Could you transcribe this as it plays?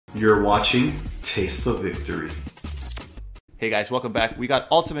You're watching Taste the Victory. Hey guys, welcome back. We got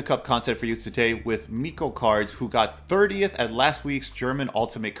Ultimate Cup content for you today with MiCo-Cards, who got 30th at last week's German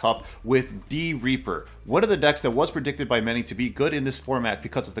Ultimate Cup with Reaper, one of the decks that was predicted by many to be good in this format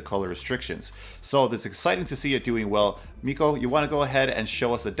because of the color restrictions. So it's exciting to see it doing well. Miko, you want to go ahead and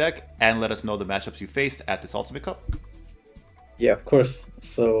show us the deck and let us know the matchups you faced at this Ultimate Cup? Yeah, of course.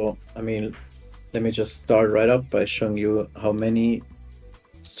 So, let me just start right up by showing you how many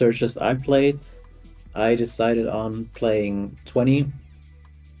searches I played. I decided on playing 20.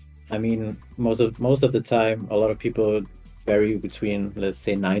 Most of the time, a lot of people vary between, let's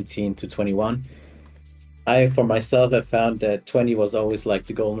say, 19 to 21. For myself, I found that 20 was always like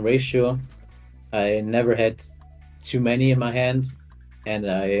the golden ratio. I never had too many in my hand, and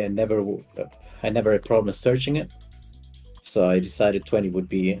I never had problems searching it. So I decided 20 would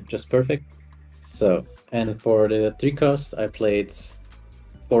be just perfect. So, and for the 3 cost, I played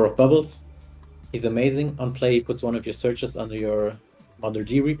 4 of Bubbles. He's amazing. On play, he puts one of your searches under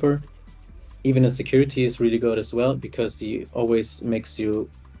Reaper. Even in security is really good as well, because he always makes you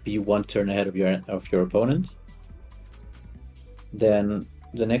be 1 turn ahead of your opponent. Then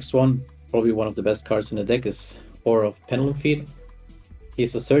the next one, probably one of the best cards in the deck, is 4 of Pendulum Feed.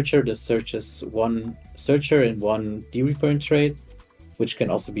 He's a searcher that searches 1 searcher and 1 Reaper in trade, which can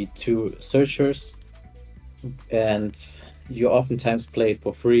also be 2 searchers. And you oftentimes play it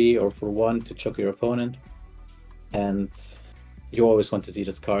for free or for 1 to choke your opponent, and you always want to see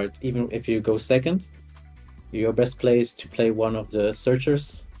this card. Even if you go second, your best play is to play 1 of the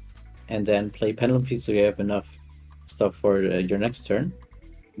searchers and then play Pendulum Feed so you have enough stuff for your next turn.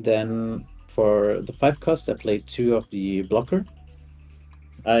 Then for the 5 cost, I played 2 of the blocker.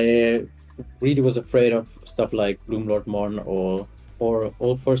 I really was afraid of stuff like Bloomlord Mon or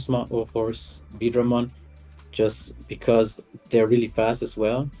Allforce Vidramon, just because they're really fast as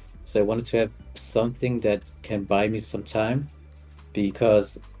well. So I wanted to have something that can buy me some time,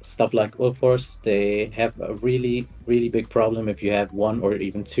 because stuff like Ulforce, they have a really, really big problem if you have 1 or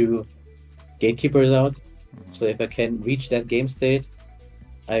even 2 Gatekeepers out. So if I can reach that game state,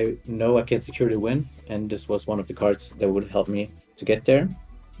 I know I can secure the win, and this was one of the cards that would help me to get there.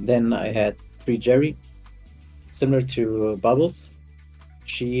 Then I had 3 Jeri, similar to Bubbles.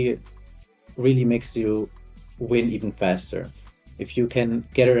 She really makes you win even faster. If you can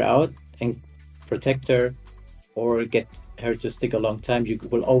get her out and protect her, or get her to stick a long time, you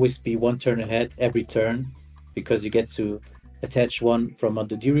will always be 1 turn ahead every turn, because you get to attach 1 from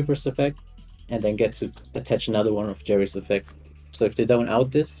the Reaper's effect and then get to attach another one of Jeri's effect. So if they don't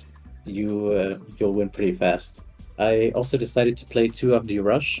out this, you'll win pretty fast. I also decided to play 2 of the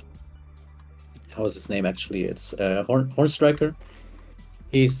Rush. How was his name actually? It's Hornstriker.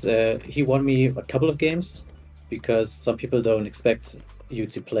 He won me a couple of games, because some people don't expect you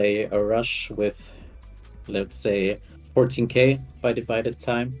to play a Rush with, let's say, 14k by divided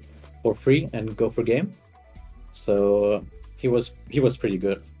time for free and go for game. So he was pretty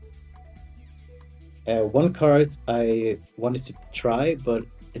good. 1 card I wanted to try, but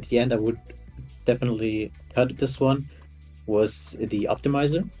at the end I would definitely cut this one, was the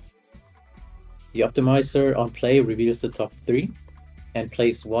Optimizer. The Optimizer on play reveals the top 3 and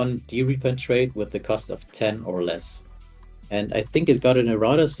plays 1 Reaper trade with the cost of 10 or less. And I think it got an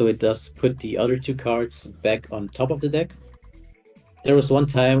errata, so it does put the other 2 cards back on top of the deck. There was one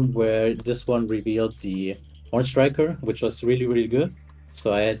time where this one revealed the Hornstriker, which was really, really good.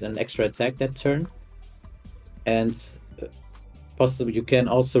 So I had an extra attack that turn. And possibly you can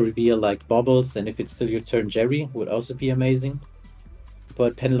also reveal like Bubbles, and if it's still your turn, Jeri would also be amazing.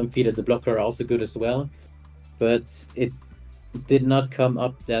 But Pendulum Feed and the blocker are also good as well. But it did not come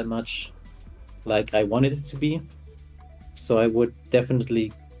up that much like I wanted it to be. So I would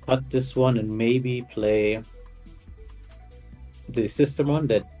definitely cut this one and maybe play the system one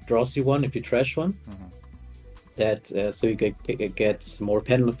that draws you 1 if you trash 1. That so you get more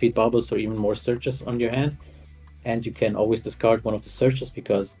Pendulum Feed Bubbles or even more searches on your hand. And you can always discard 1 of the searches,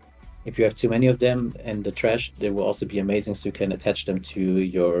 because if you have too many of them and the trash, they will also be amazing, so you can attach them to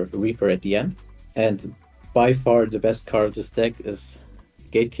your Reaper at the end. And by far the best card of this deck is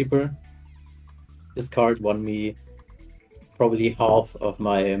Gatekeeper. This card won me probably half of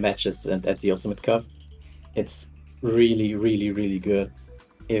my matches at the Ultimate Cup. It's really, really, really good.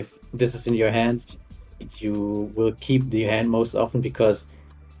 If this is in your hand, you will keep the hand most often, because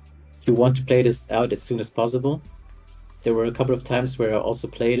you want to play this out as soon as possible. There were a couple of times where I also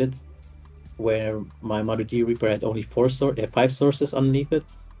played it, where my Mother D Reaper had only 5 sources underneath it,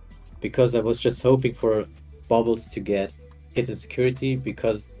 because I was just hoping for Bubbles to get hit in security,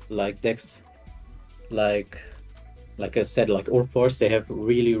 because like decks like like I said, like All Force, they have a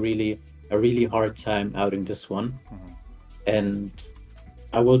really hard time outing this one. And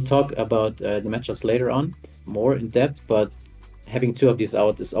I will talk about the matchups later on more in depth, but having 2 of these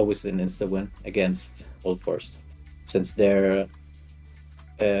out is always an insta win against All Force, since their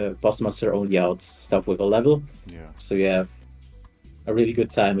boss monster only outs stuff with a level. Yeah. So you have a really good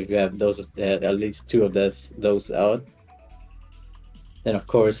time if you have those at least 2 of those out. Then of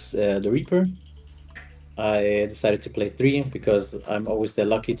course the Reaper. I decided to play 3 because I'm always that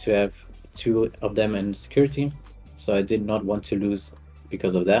lucky to have 2 of them in security. So I did not want to lose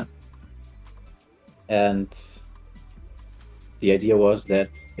because of that. And the idea was that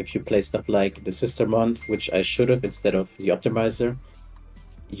if you play stuff like the Sister Mond, which I should have instead of the Optimizer,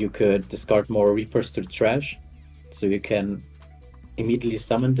 you could discard more Reapers to the trash. So you can immediately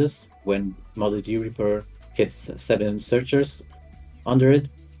summon this when Model D Reaper hits 7 Searchers under it.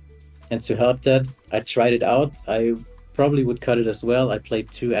 And to help that, I tried it out. I probably would cut it as well. I played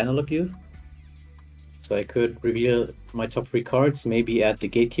 2 Analog Youth. So I could reveal my top 3 cards, maybe add the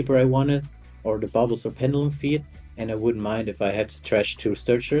Gatekeeper I wanted, or the Bubbles or Pendulum feed, and I wouldn't mind if I had to trash 2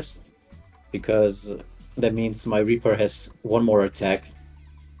 Searchers, because that means my Reaper has 1 more attack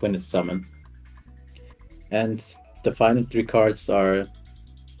when it's summoned. And the final 3 cards are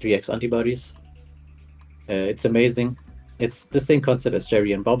 3 X Antibodies. It's amazing. It's the same concept as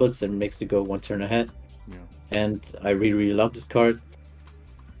Jeri and Bubbles and makes you go 1 turn ahead. Yeah. And I really love this card.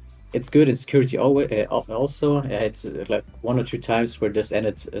 It's good in security also. I had like 1 or 2 times where this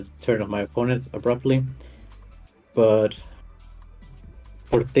ended a turn of my opponent abruptly. But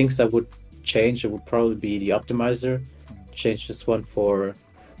for things I would change, it would probably be the Optimizer. Change this one for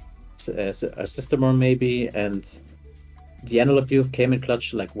a System Arm maybe, and the Analog Youth came in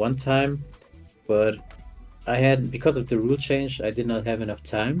clutch like 1 time, but I had, because of the rule change, I did not have enough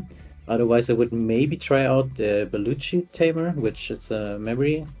time. Otherwise I would maybe try out the Bellucci Tamer, which is a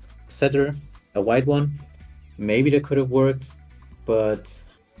memory setter, a white one. Maybe that could have worked, but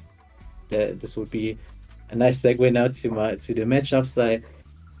this would be a nice segue now to the matchups.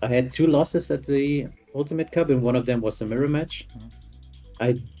 I had 2 losses at the Ultimate Cup, and one of them was a mirror match.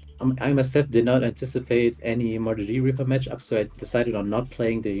 I myself did not anticipate any Model D Reaper matchup, so I decided on not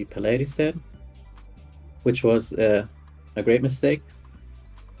playing the Pallades set, which was a great mistake.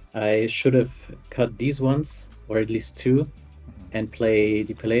 I should have cut these ones, or at least 2, and play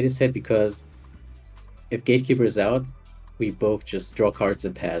the Pallades set, because if Gatekeeper is out, we both just draw cards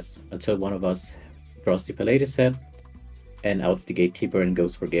and pass until one of us draws the Pallades set and outs the Gatekeeper and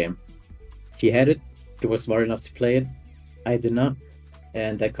goes for game. He had it, he was smart enough to play it. I did not,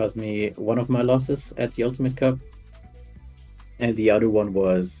 and that cost me 1 of my losses at the Ultimate Cup. And the other one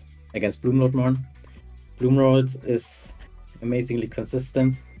was against Bloomlord. Bloomlord is amazingly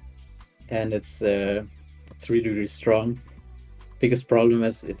consistent, and it's really strong. Biggest problem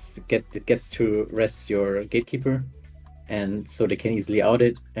is it gets to rest your Gatekeeper, and so they can easily out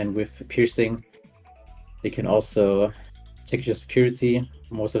it. And with piercing, they can also check your security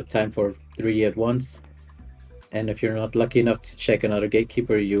most of the time for 3 at once. And if you're not lucky enough to check another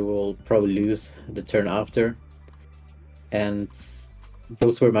Gatekeeper, you will probably lose the turn after. And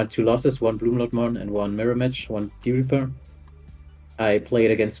those were my 2 losses, 1 Bloomlord Mon and 1 Mirror Match, 1 D-Reaper. I played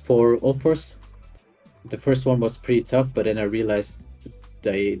against 4 All Force. The first one was pretty tough, but then I realized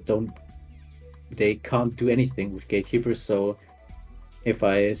they can't do anything with Gatekeeper, so if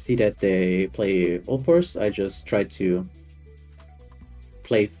I see that they play All Force, I just try to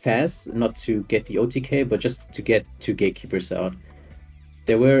play fast, not to get the OTK, but just to get 2 Gatekeepers out.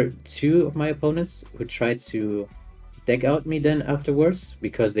 There were 2 of my opponents who tried to deck out me then afterwards,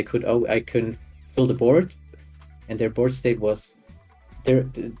 because I couldn't fill the board, and their board state was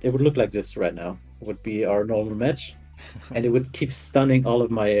it would look like this right now. It would be our normal match, and it would keep stunning all of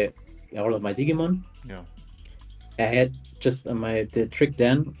my Digimon. Yeah. I had just the trick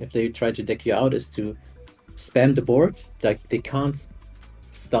then, if they try to deck you out, is to spam the board. Like, they can't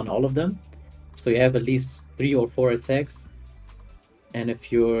stun all of them, so you have at least 3 or 4 attacks. And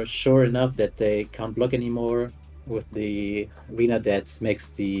if you're sure enough that they can't block anymore with the arena that makes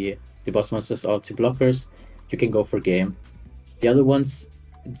the boss monsters all 2 blockers, you can go for game. The other ones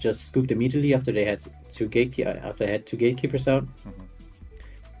just scooped immediately after they had 2 Gatekeepers out.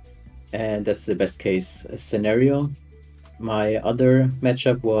 And that's the best case scenario. My other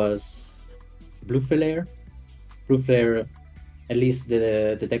matchup was Blue Flare. Blue Flare, at least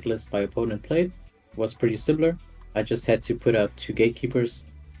the deck list my opponent played, was pretty similar. I just had to put out 2 Gatekeepers,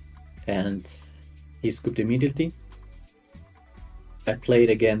 and he scooped immediately. I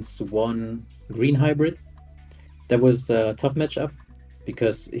played against 1 Green Hybrid. That was a tough matchup,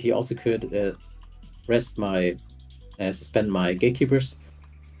 because he also could rest my suspend my gatekeepers,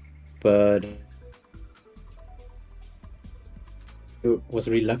 but I was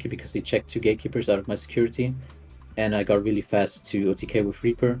really lucky because he checked 2 gatekeepers out of my security, and I got really fast to OTK with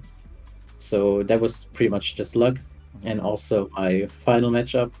Reaper. So that was pretty much just luck. And also my final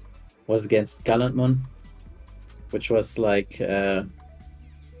matchup was against Gallantmon, which was like a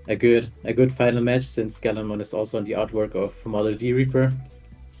good final match, since Gallantmon is also on the artwork of Mother D Reaper.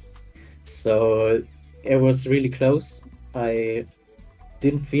 So it was really close. I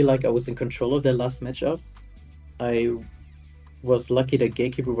didn't feel like I was in control of that last matchup. I was lucky that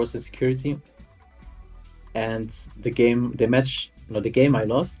Gatekeeper was in security, and the game I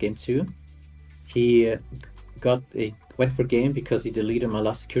lost, game 2, he went for game because he deleted my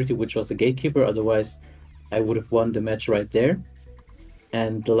last security, which was the Gatekeeper. Otherwise I would have won the match right there.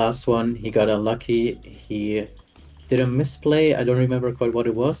 And the last one, he got unlucky. He did a misplay. I don't remember quite what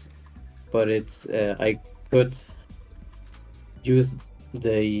it was, but it's I could use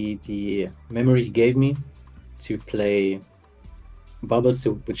the memory he gave me to play Bubbles,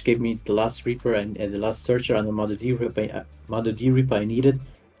 which gave me the last Reaper and the last Searcher on the Mother D Reaper I needed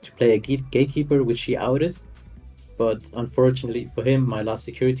to play a Gatekeeper, which he outed. But unfortunately for him, my last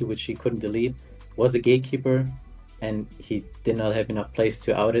security, which he couldn't delete, was a Gatekeeper, and he did not have enough plays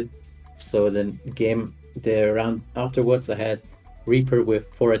to out it. So the round afterwards, I had Reaper with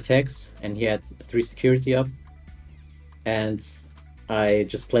 4 attacks, and he had 3 security up, and I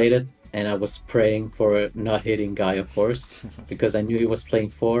just played it. And I was praying for not hitting Guy, of course, because I knew he was playing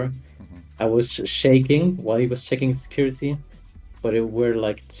 4. I was shaking while he was checking security, but it were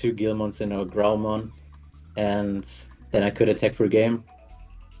like 2 Gilmons and a Growlmon, and then I could attack for game.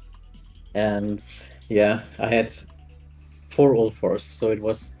 And yeah, I had 4 All Force, so it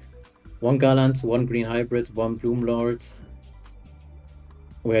was 1 Gallant, 1 Green Hybrid, 1 Bloomlord.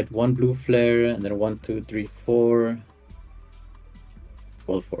 We had 1 Blue Flare, and then 1, 2, 3, 4.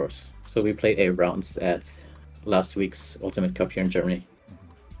 All Force. So we played 8 rounds at last week's Ultimate Cup here in Germany.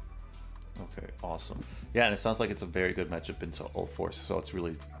 Okay, awesome. Yeah, and it sounds like it's a very good matchup into All Force, so it's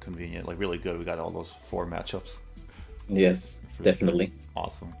really convenient, like really good. We got all those 4 matchups. Yes, definitely. Sure.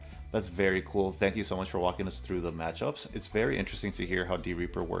 Awesome. That's very cool. Thank you so much for walking us through the matchups. It's very interesting to hear how D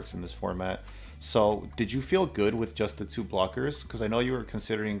Reaper works in this format. So did you feel good with just the 2 blockers? Because I know you were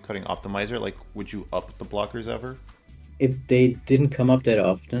considering cutting Optimizer. Like, would you up the blockers ever? They didn't come up that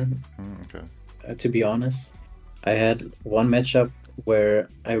often, okay. To be honest. I had one matchup where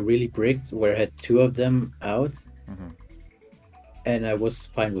I really bricked, where I had 2 of them out, and I was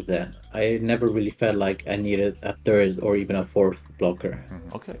fine with that. I never really felt like I needed a 3rd or even a 4th blocker.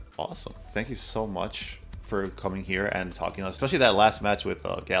 Okay, awesome. Thank you so much for coming here and talking, especially that last match with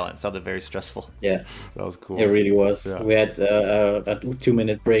Gallant. It sounded very stressful. Yeah, that was cool. It really was. Yeah. We had a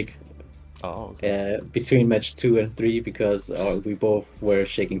 2-minute break. Oh, okay. Between match 2 and 3 because we both were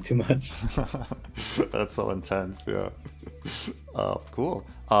shaking too much. That's so intense, yeah. Cool.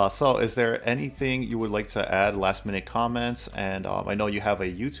 So is there anything you would like to add, last minute comments? And I know you have a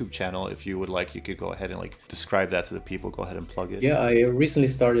YouTube channel. If you would like, you could go ahead and like describe that to the people. Go ahead and plug it. Yeah, I recently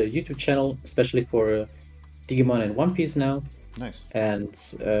started a YouTube channel, especially for Digimon and One Piece now. Nice. And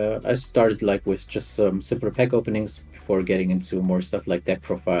I started like with just some simpler pack openings before getting into more stuff like deck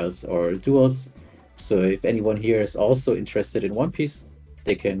profiles or duels. So if anyone here is also interested in One Piece,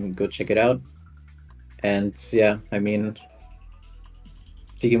 they can go check it out. And yeah, I mean,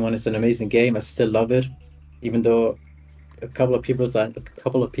 Digimon is an amazing game. I still love it, even though a couple of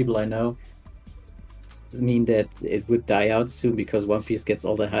people I know mean that it would die out soon because One Piece gets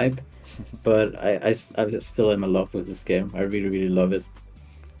all the hype. But I still am in love with this game. I really, really love it.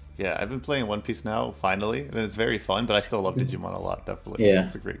 Yeah, I've been playing One Piece now, finally, and it's very fun, but I still love Digimon a lot, definitely. Yeah.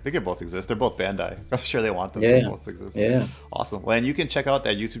 It's great. They can both exist. They're both Bandai. I'm sure they want them to both exist. Yeah. Awesome. Well, and you can check out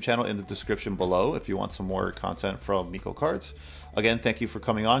that YouTube channel in the description below if you want some more content from MiCo-Cards. Again, thank you for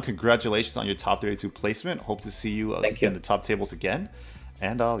coming on. Congratulations on your top 32 placement. Hope to see you in the top tables again.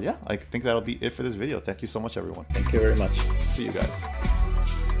 And yeah, I think that'll be it for this video. Thank you so much, everyone. Thank you very much. See you guys.